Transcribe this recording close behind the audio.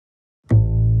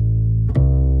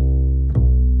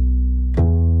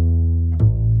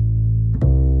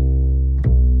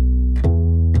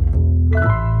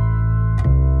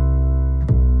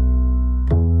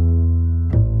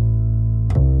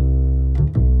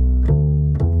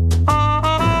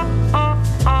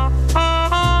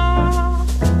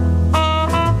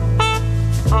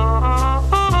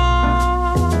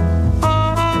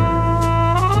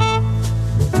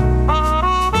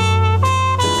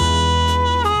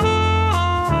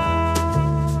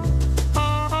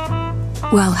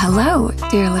Well, hello,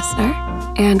 dear listener,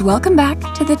 and welcome back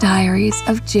to the Diaries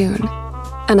of June.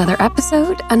 Another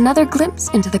episode, another glimpse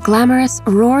into the glamorous,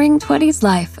 roaring 20s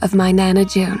life of my Nana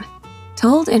June,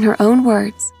 told in her own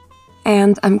words,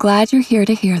 and I'm glad you're here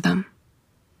to hear them.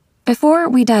 Before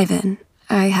we dive in,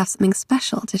 I have something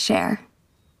special to share.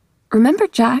 Remember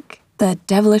Jack, the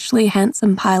devilishly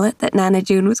handsome pilot that Nana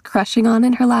June was crushing on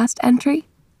in her last entry?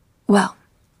 Well,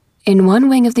 in one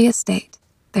wing of the estate,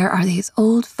 there are these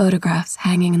old photographs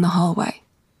hanging in the hallway.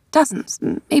 Dozens,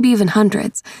 maybe even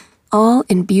hundreds, all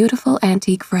in beautiful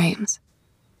antique frames.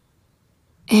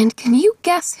 And can you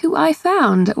guess who I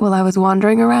found while I was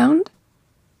wandering around?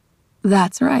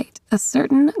 That's right, a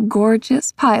certain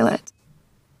gorgeous pilot.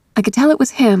 I could tell it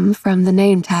was him from the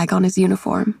name tag on his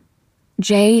uniform,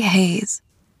 J. Hayes.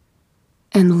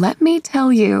 And let me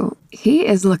tell you, he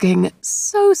is looking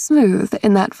so smooth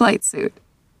in that flight suit.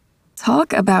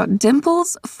 Talk about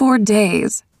dimples for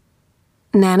days.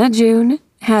 Nana June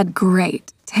had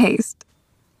great taste.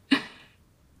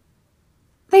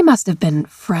 They must have been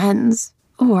friends,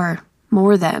 or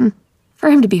more than,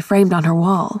 for him to be framed on her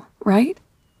wall, right?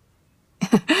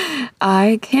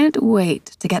 I can't wait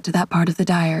to get to that part of the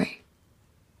diary.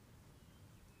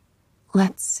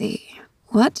 Let's see,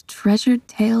 what treasured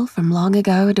tale from long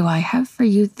ago do I have for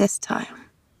you this time?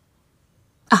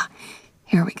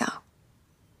 Here we go.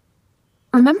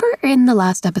 Remember in the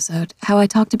last episode how I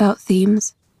talked about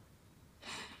themes?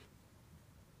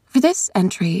 For this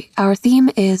entry, our theme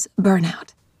is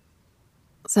burnout.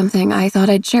 Something I thought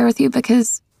I'd share with you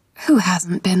because who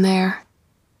hasn't been there?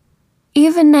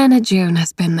 Even Nana June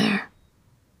has been there.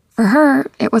 For her,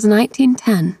 it was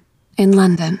 1910 in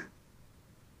London.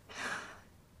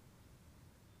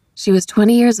 She was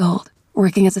 20 years old,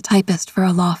 working as a typist for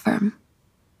a law firm.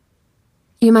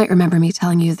 You might remember me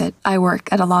telling you that I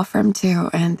work at a law firm too,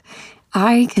 and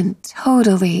I can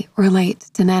totally relate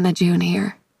to Nana June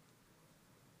here.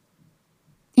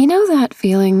 You know that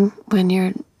feeling when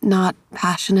you're not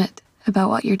passionate about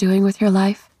what you're doing with your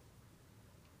life?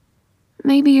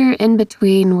 Maybe you're in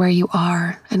between where you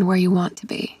are and where you want to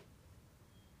be.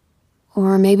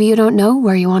 Or maybe you don't know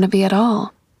where you want to be at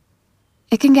all.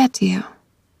 It can get to you.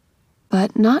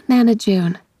 But not Nana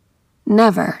June.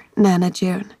 Never Nana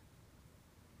June.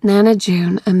 Nana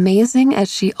June, amazing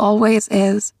as she always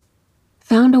is,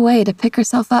 found a way to pick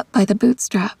herself up by the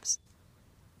bootstraps.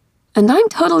 And I'm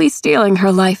totally stealing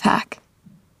her life hack.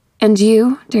 And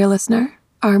you, dear listener,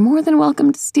 are more than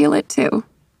welcome to steal it too.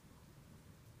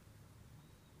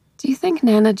 Do you think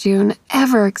Nana June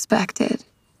ever expected,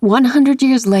 100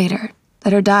 years later,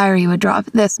 that her diary would drop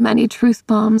this many truth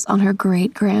bombs on her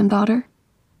great-granddaughter?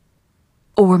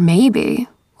 Or maybe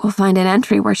we'll find an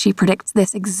entry where she predicts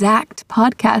this exact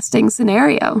podcasting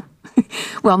scenario.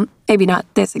 Well, maybe not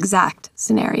this exact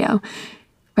scenario.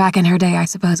 Back in her day, I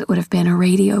suppose it would have been a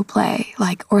radio play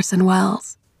like Orson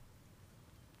Welles.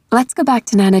 Let's go back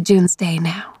to Nana June's day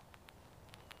now.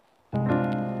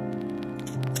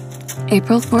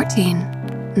 April 14,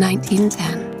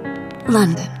 1910,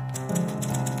 London.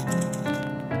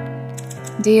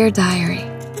 Dear Diary,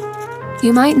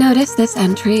 you might notice this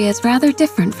entry is rather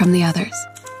different from the others,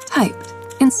 typed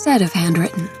instead of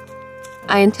handwritten.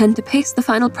 I intend to paste the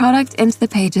final product into the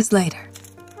pages later.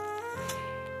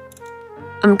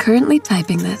 I'm currently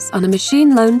typing this on a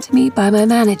machine loaned to me by my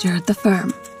manager at the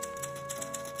firm.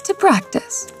 To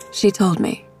practice, she told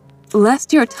me,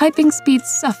 lest your typing speed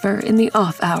suffer in the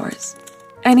off hours,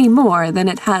 any more than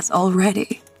it has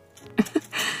already.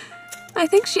 I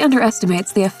think she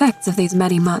underestimates the effects of these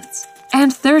many months,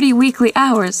 and 30 weekly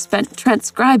hours spent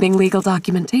transcribing legal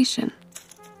documentation.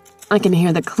 I can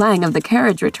hear the clang of the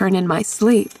carriage return in my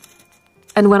sleep.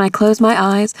 And when I close my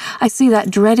eyes, I see that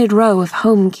dreaded row of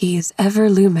home keys ever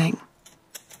looming.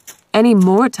 Any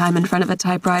more time in front of a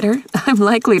typewriter, I'm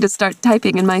likely to start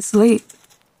typing in my sleep.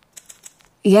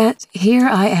 Yet here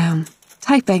I am,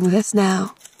 typing this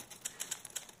now.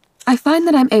 I find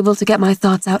that I'm able to get my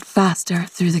thoughts out faster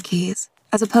through the keys,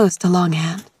 as opposed to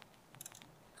longhand.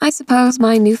 I suppose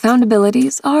my newfound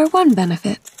abilities are one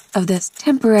benefit of this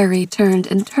temporary turned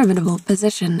interminable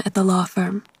position at the law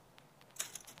firm.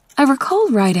 I recall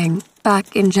writing,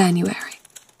 back in January,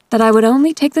 that I would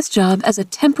only take this job as a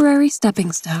temporary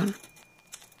stepping stone.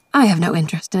 I have no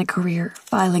interest in a career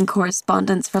filing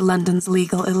correspondence for London's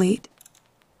legal elite.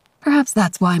 Perhaps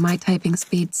that's why my typing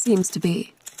speed seems to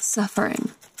be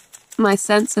suffering. My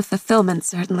sense of fulfillment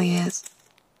certainly is.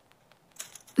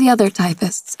 The other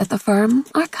typists at the firm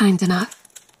are kind enough,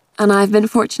 and I've been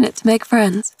fortunate to make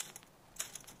friends.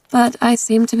 But I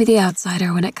seem to be the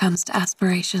outsider when it comes to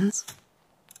aspirations.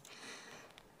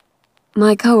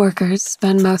 My coworkers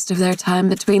spend most of their time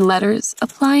between letters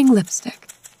applying lipstick,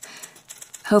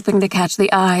 hoping to catch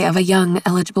the eye of a young,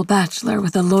 eligible bachelor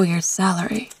with a lawyer's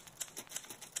salary.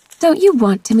 "Don't you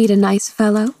want to meet a nice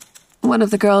fellow?" one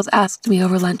of the girls asked me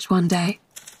over lunch one day.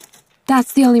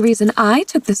 "That's the only reason I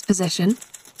took this position.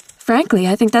 Frankly,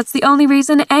 I think that's the only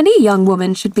reason any young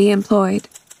woman should be employed."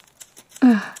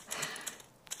 Ugh.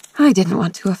 I didn't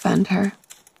want to offend her,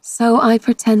 so I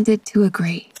pretended to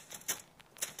agree.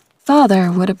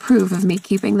 Father would approve of me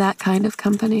keeping that kind of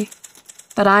company,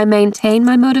 but I maintain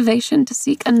my motivation to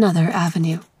seek another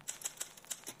avenue.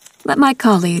 Let my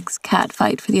colleagues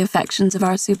catfight for the affections of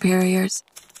our superiors.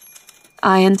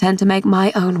 I intend to make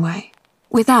my own way,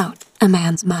 without a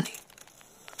man's money.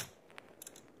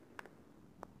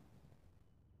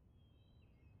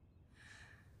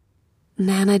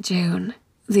 Nana June,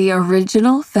 the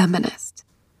original feminist.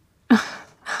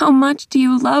 How much do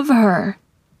you love her?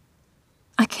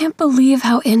 I can't believe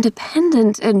how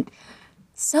independent and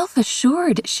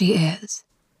self-assured she is.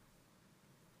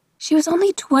 She was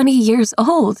only 20 years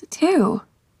old, too.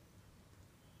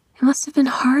 It must have been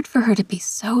hard for her to be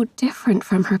so different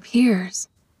from her peers.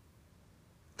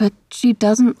 But she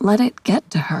doesn't let it get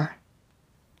to her.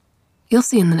 You'll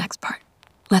see in the next part.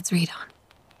 Let's read on.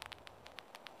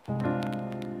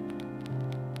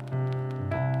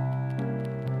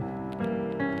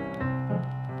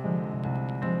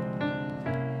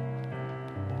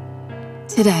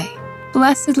 Today,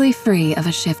 blessedly free of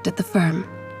a shift at the firm,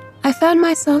 I found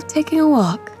myself taking a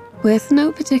walk with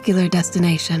no particular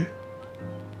destination.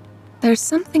 There's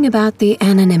something about the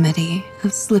anonymity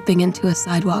of slipping into a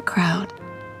sidewalk crowd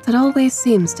that always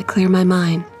seems to clear my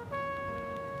mind.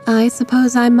 I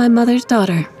suppose I'm my mother's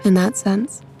daughter in that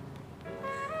sense.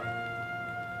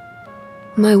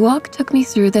 My walk took me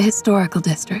through the historical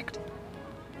district,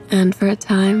 and for a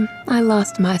time, I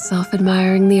lost myself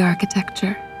admiring the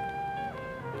architecture.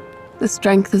 The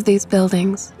strength of these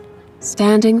buildings,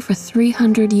 standing for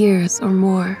 300 years or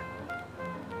more.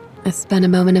 I spent a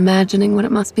moment imagining what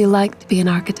it must be like to be an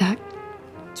architect,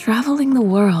 traveling the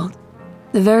world,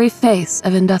 the very face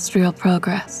of industrial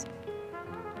progress.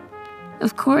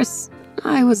 Of course,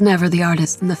 I was never the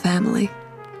artist in the family.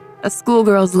 A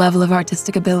schoolgirl's level of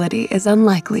artistic ability is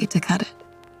unlikely to cut it.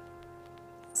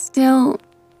 Still,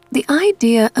 the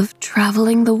idea of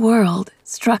traveling the world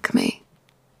struck me.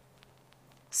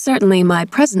 Certainly, my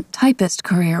present typist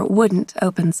career wouldn't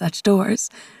open such doors,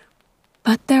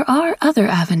 but there are other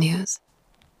avenues.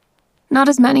 Not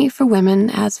as many for women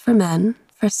as for men,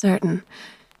 for certain.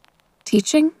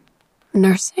 Teaching?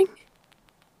 Nursing?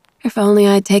 If only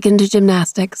I'd taken to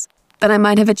gymnastics, then I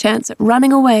might have a chance at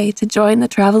running away to join the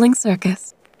traveling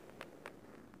circus.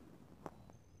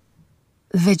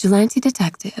 Vigilante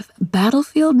detective,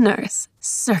 battlefield nurse,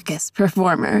 circus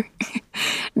performer.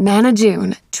 Nana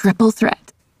June, triple threat.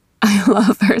 I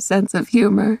love her sense of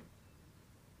humor.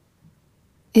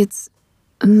 It's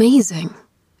amazing,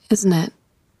 isn't it?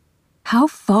 How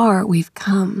far we've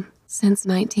come since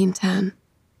 1910.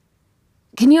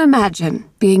 Can you imagine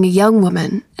being a young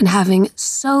woman and having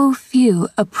so few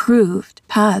approved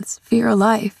paths for your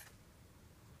life?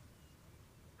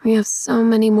 We have so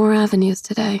many more avenues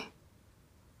today.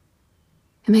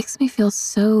 It makes me feel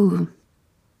so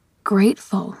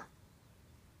grateful.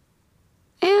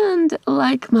 And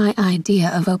like my idea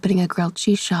of opening a grilled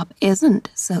cheese shop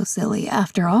isn't so silly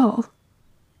after all.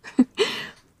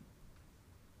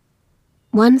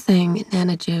 One thing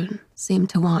Nana June seemed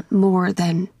to want more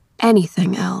than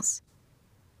anything else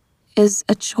is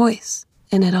a choice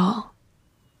in it all.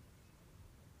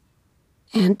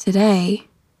 And today,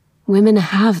 women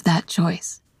have that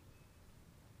choice.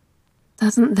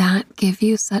 Doesn't that give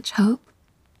you such hope?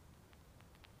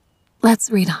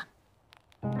 Let's read on.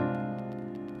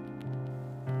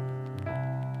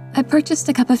 I purchased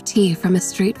a cup of tea from a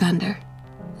street vendor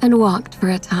and walked for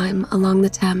a time along the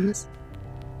Thames.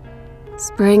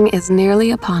 Spring is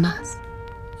nearly upon us,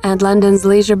 and London's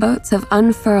leisure boats have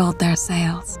unfurled their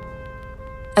sails.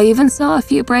 I even saw a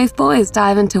few brave boys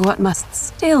dive into what must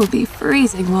still be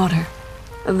freezing water,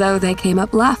 though they came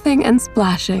up laughing and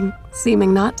splashing,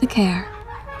 seeming not to care.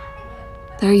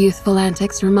 Their youthful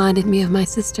antics reminded me of my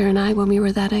sister and I when we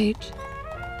were that age.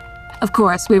 Of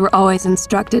course, we were always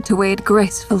instructed to wade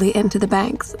gracefully into the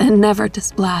banks and never to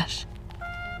splash.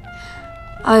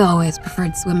 I always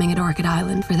preferred swimming at Orchid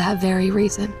Island for that very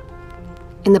reason.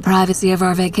 In the privacy of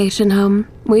our vacation home,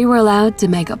 we were allowed to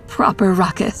make a proper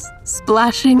ruckus,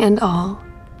 splashing and all.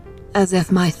 As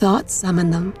if my thoughts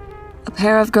summoned them, a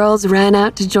pair of girls ran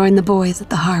out to join the boys at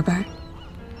the harbor.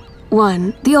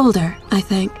 One, the older, I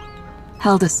think,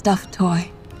 held a stuffed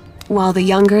toy, while the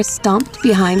younger stomped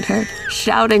behind her,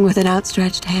 shouting with an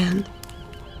outstretched hand.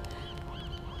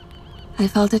 I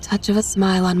felt a touch of a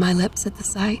smile on my lips at the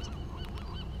sight.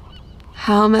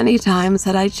 How many times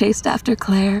had I chased after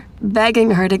Claire,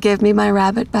 begging her to give me my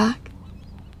rabbit back?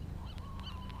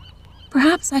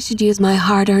 Perhaps I should use my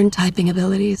hard-earned typing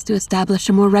abilities to establish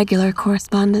a more regular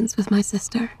correspondence with my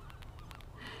sister.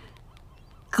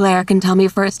 Claire can tell me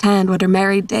firsthand what her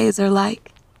married days are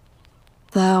like,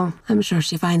 though I'm sure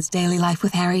she finds daily life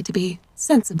with Harry to be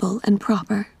sensible and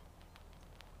proper.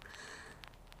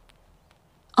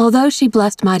 Although she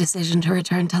blessed my decision to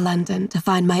return to London to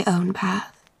find my own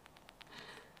path,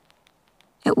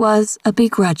 it was a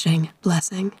begrudging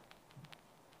blessing,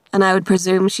 and I would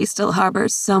presume she still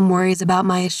harbors some worries about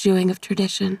my eschewing of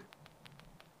tradition.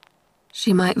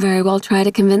 She might very well try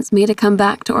to convince me to come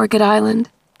back to Orchid Island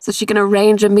so she can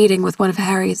arrange a meeting with one of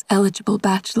Harry's eligible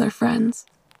bachelor friends.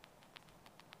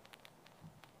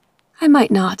 I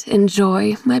might not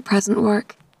enjoy my present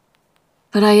work,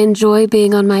 but I enjoy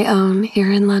being on my own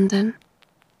here in London,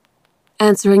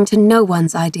 answering to no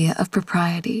one's idea of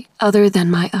propriety other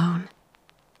than my own.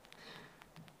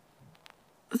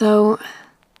 Though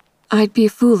I'd be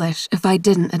foolish if I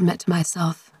didn't admit to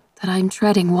myself that I'm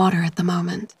treading water at the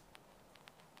moment.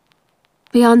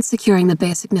 Beyond securing the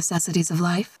basic necessities of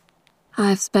life,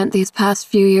 I've spent these past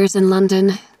few years in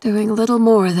London doing little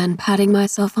more than patting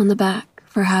myself on the back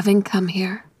for having come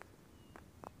here.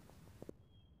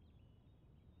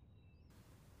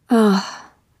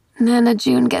 Nana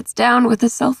June gets down with the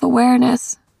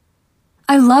self-awareness.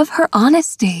 I love her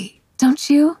honesty, don't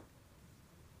you?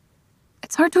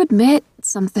 It's hard to admit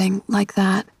something like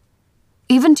that,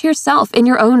 even to yourself in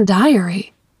your own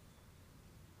diary.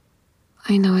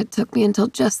 I know it took me until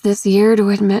just this year to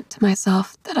admit to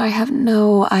myself that I have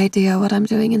no idea what I'm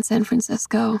doing in San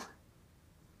Francisco.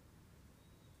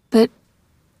 But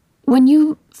when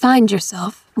you find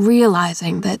yourself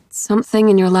realizing that something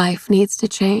in your life needs to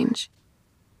change,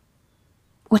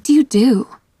 what do you do?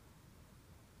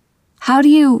 How do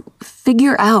you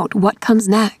figure out what comes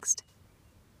next?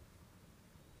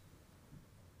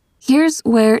 Here's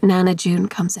where Nana June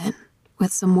comes in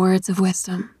with some words of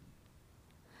wisdom.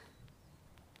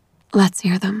 Let's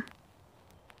hear them.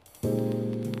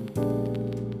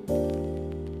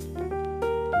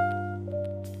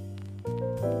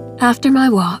 After my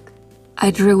walk,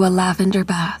 I drew a lavender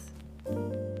bath,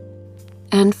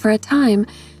 and for a time,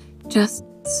 just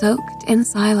soaked in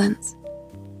silence,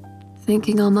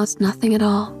 thinking almost nothing at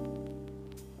all.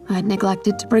 I'd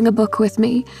neglected to bring a book with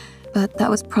me, but that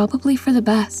was probably for the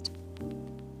best.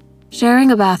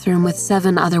 Sharing a bathroom with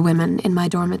 7 other women in my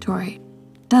dormitory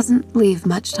doesn't leave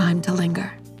much time to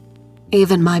linger.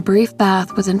 Even my brief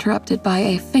bath was interrupted by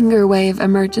a finger wave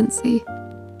emergency,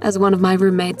 as one of my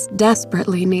roommates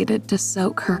desperately needed to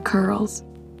soak her curls.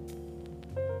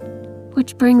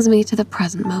 Which brings me to the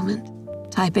present moment,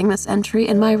 typing this entry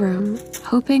in my room,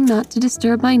 hoping not to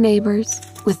disturb my neighbors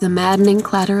with the maddening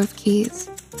clatter of keys.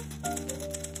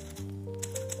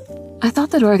 I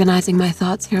thought that organizing my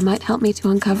thoughts here might help me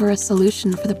to uncover a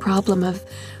solution for the problem of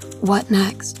what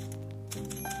next.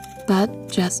 But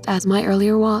just as my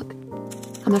earlier walk,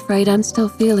 I'm afraid I'm still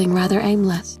feeling rather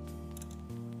aimless.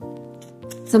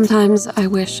 Sometimes I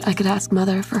wish I could ask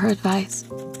Mother for her advice.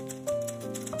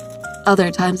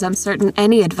 Other times I'm certain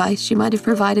any advice she might have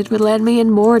provided would land me in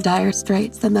more dire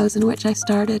straits than those in which I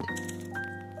started.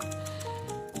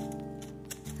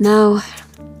 No,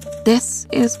 this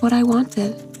is what I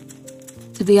wanted.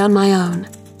 To be on my own,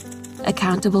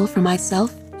 accountable for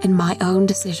myself and my own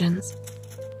decisions.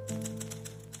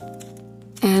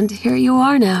 And here you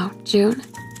are now, June.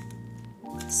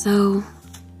 So,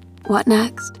 what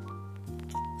next?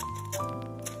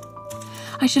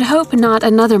 I should hope not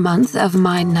another month of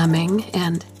mind-numbing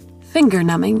and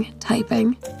finger-numbing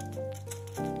typing.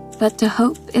 But to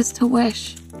hope is to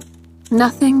wish,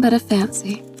 nothing but a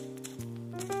fancy.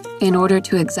 In order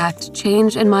to exact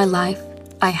change in my life,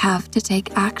 I have to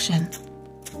take action.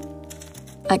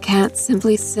 I can't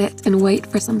simply sit and wait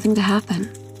for something to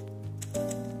happen.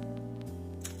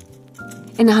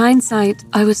 In hindsight,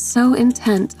 I was so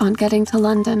intent on getting to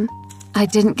London, I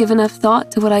didn't give enough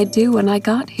thought to what I'd do when I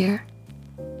got here.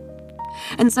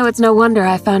 And so it's no wonder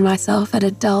I found myself at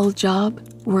a dull job,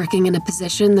 working in a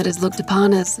position that is looked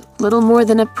upon as little more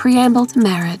than a preamble to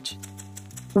marriage.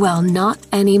 Well, not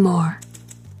anymore.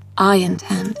 I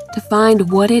intend to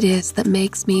find what it is that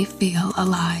makes me feel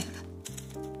alive.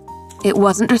 It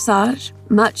wasn't dressage,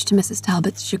 much to Mrs.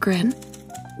 Talbot's chagrin,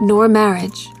 nor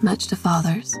marriage, much to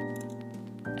Father's.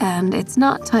 And it's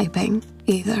not typing,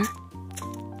 either.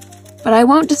 But I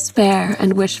won't despair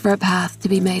and wish for a path to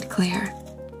be made clear.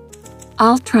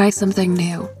 I'll try something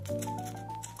new.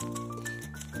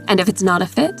 And if it's not a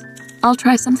fit, I'll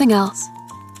try something else.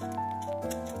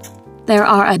 There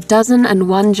are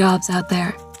 1,001 jobs out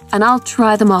there, and I'll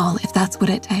try them all if that's what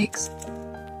it takes.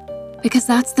 Because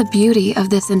that's the beauty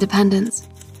of this independence.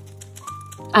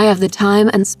 I have the time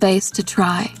and space to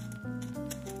try.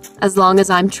 As long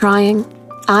as I'm trying,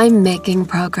 I'm making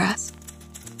progress.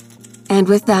 And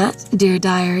with that, dear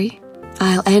diary,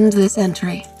 I'll end this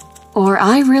entry, or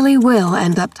I really will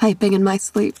end up typing in my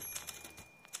sleep.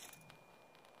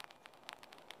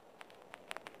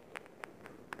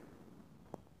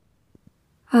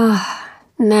 Ah,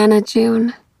 Nana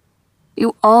June,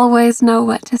 you always know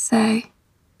what to say.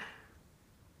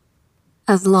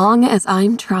 As long as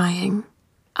I'm trying,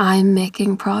 I'm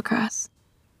making progress.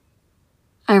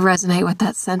 I resonate with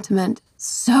that sentiment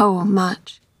so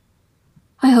much.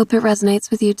 I hope it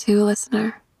resonates with you too,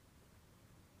 listener.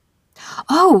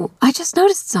 Oh, I just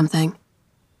noticed something.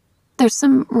 There's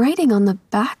some writing on the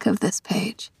back of this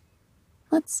page.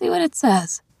 Let's see what it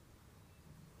says.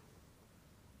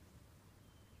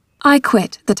 I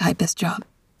quit the typist job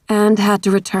and had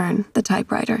to return the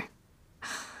typewriter.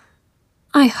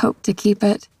 I hoped to keep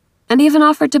it, and even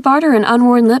offered to barter an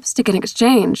unworn lipstick in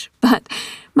exchange, but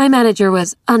my manager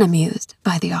was unamused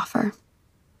by the offer.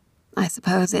 I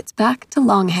suppose it's back to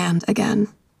longhand again.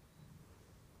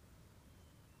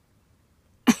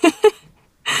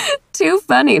 Too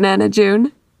funny, Nana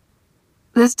June.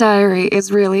 This diary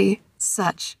is really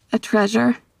such a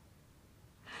treasure.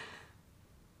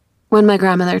 When my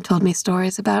grandmother told me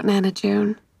stories about Nana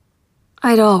June,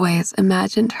 I'd always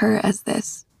imagined her as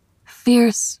this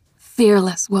fierce,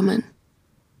 fearless woman.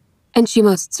 And she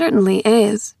most certainly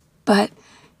is, but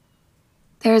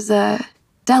there's a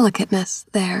delicateness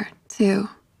there, too,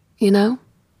 you know?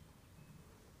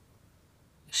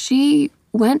 She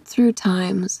went through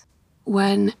times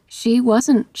when she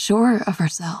wasn't sure of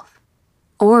herself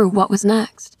or what was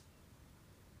next.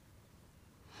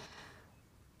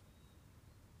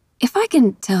 If I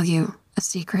can tell you a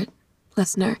secret,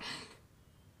 listener,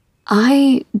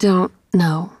 I don't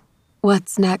know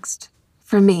what's next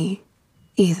for me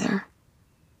either.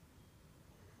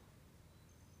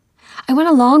 I went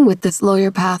along with this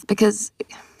lawyer path because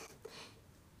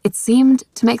it seemed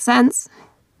to make sense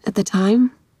at the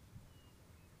time.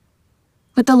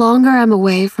 But the longer I'm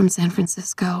away from San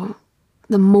Francisco,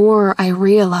 the more I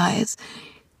realize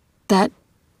that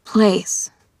place,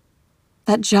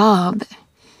 that job,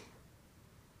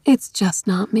 it's just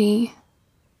not me.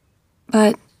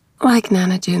 But like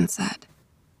Nana June said,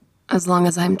 as long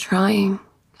as I'm trying,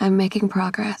 I'm making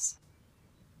progress.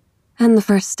 And the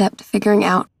first step to figuring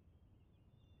out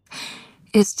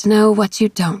is to know what you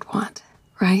don't want,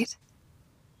 right?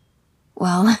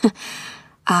 Well,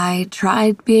 I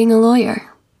tried being a lawyer,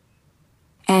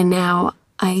 and now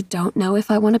I don't know if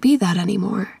I want to be that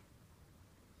anymore.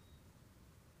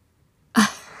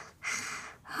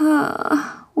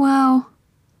 Wow.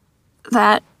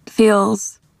 That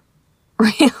feels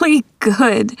really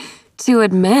good to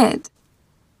admit.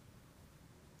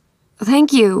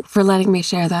 Thank you for letting me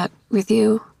share that with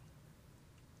you.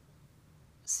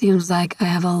 Seems like I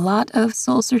have a lot of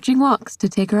soul-searching walks to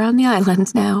take around the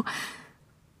island now.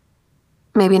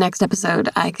 Maybe next episode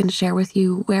I can share with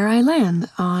you where I land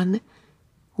on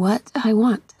what I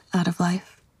want out of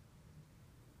life.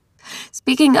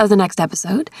 Speaking of the next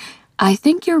episode, I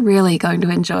think you're really going to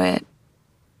enjoy it.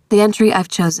 The entry I've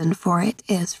chosen for it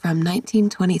is from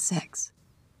 1926,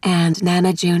 and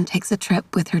Nana June takes a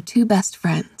trip with her 2 best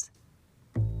friends.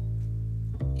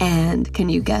 And can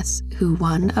you guess who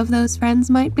one of those friends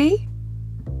might be?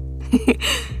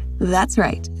 That's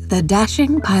right, the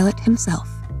dashing pilot himself,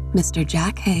 Mr.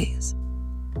 Jack Hayes.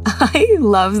 I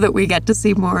love that we get to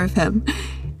see more of him,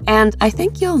 and I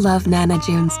think you'll love Nana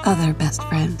June's other best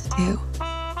friend, too.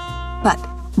 But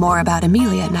more about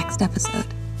Amelia next episode.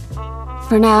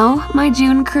 For now, my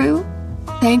June crew,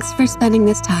 thanks for spending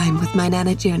this time with my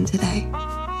Nana June today.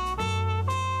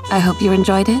 I hope you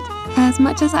enjoyed it as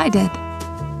much as I did.